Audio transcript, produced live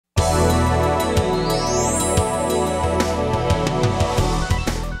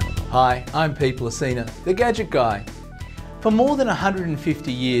Hi, I'm Pete Placina, the Gadget Guy. For more than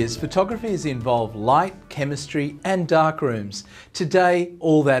 150 years, photography has involved light, chemistry and darkrooms. Today,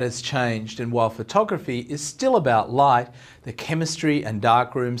 all that has changed, and while photography is still about light, the chemistry and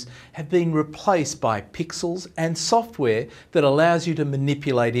darkrooms have been replaced by pixels and software that allows you to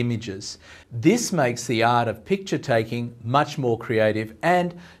manipulate images. This makes the art of picture taking much more creative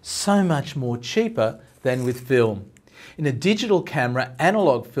and so much more cheaper than with film. In a digital camera,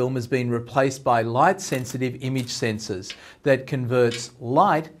 analog film has been replaced by light-sensitive image sensors that converts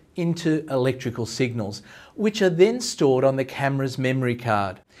light into electrical signals, which are then stored on the camera's memory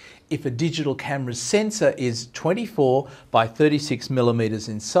card. If a digital camera's sensor is 24 by 36 millimeters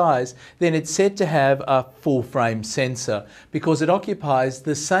in size, then it's said to have a full-frame sensor because it occupies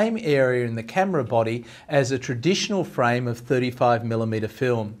the same area in the camera body as a traditional frame of 35 millimeter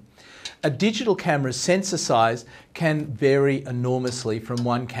film. A digital camera's sensor size can vary enormously from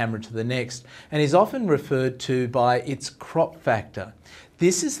one camera to the next and is often referred to by its crop factor.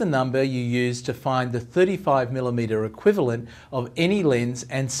 This is the number you use to find the 35 millimeter equivalent of any lens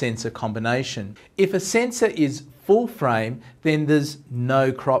and sensor combination. If a sensor is full frame, then there's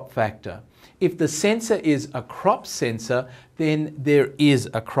no crop factor. If the sensor is a crop sensor, then there is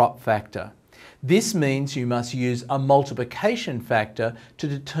a crop factor. This means you must use a multiplication factor to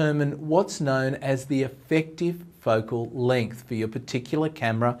determine what's known as the effective focal length for your particular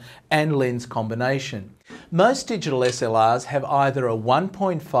camera and lens combination. Most digital SLRs have either a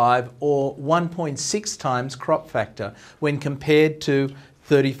 1.5 or 1.6 times crop factor when compared to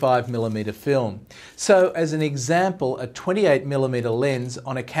 35 millimeter film. So as an example, a 28 millimeter lens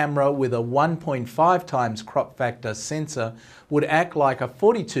on a camera with a 1.5 times crop factor sensor would act like a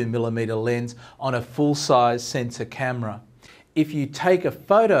 42 millimeter lens on a full-size sensor camera. If you take a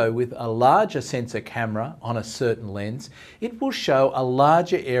photo with a larger sensor camera on a certain lens, it will show a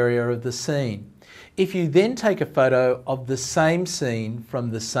larger area of the scene. If you then take a photo of the same scene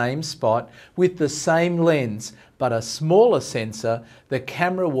from the same spot with the same lens but a smaller sensor, the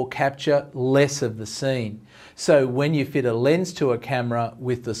camera will capture less of the scene. So when you fit a lens to a camera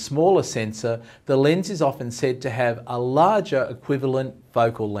with the smaller sensor, the lens is often said to have a larger equivalent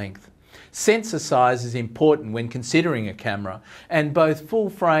focal length. Sensor size is important when considering a camera, and both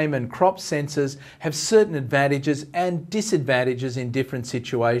full frame and crop sensors have certain advantages and disadvantages in different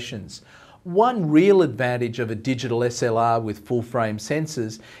situations. One real advantage of a digital SLR with full-frame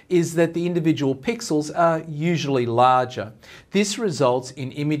sensors is that the individual pixels are usually larger. This results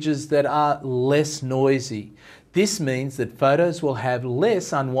in images that are less noisy. This means that photos will have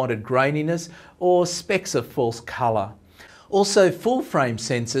less unwanted graininess or specks of false colour. Also, full-frame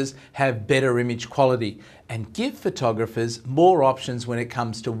sensors have better image quality and give photographers more options when it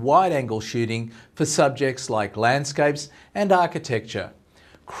comes to wide-angle shooting for subjects like landscapes and architecture.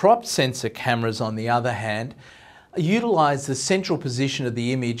 Crop sensor cameras, on the other hand, utilize the central position of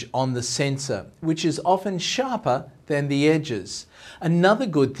the image on the sensor, which is often sharper than the edges. Another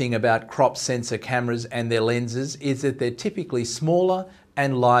good thing about crop sensor cameras and their lenses is that they're typically smaller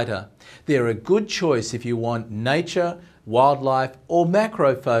and lighter. They're a good choice if you want nature, wildlife or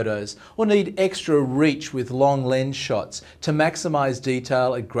macro photos, or need extra reach with long lens shots to maximize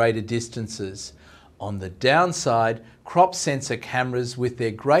detail at greater distances. On the downside, crop sensor cameras with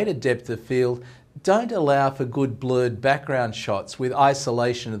their greater depth of field don't allow for good blurred background shots with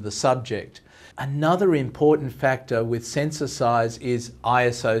isolation of the subject. Another important factor with sensor size is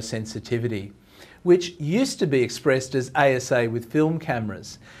ISO sensitivity, which used to be expressed as ASA with film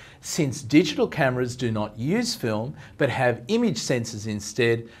cameras. Since digital cameras do not use film but have image sensors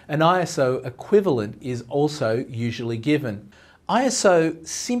instead, an ISO equivalent is also usually given. ISO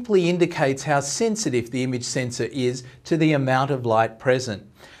simply indicates how sensitive the image sensor is to the amount of light present.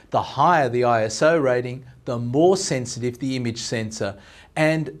 The higher the ISO rating, the more sensitive the image sensor,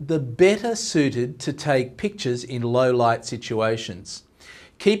 and the better suited to take pictures in low light situations.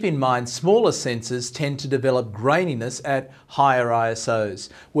 Keep in mind, smaller sensors tend to develop graininess at higher ISOs,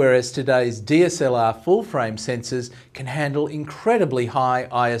 whereas today's DSLR full-frame sensors can handle incredibly high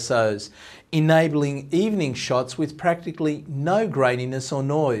ISOs, enabling evening shots with practically no graininess or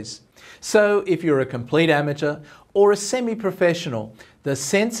noise. So if you're a complete amateur or a semi-professional, the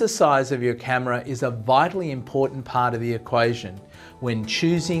sensor size of your camera is a vitally important part of the equation when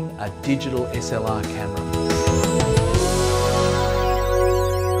choosing a digital SLR camera.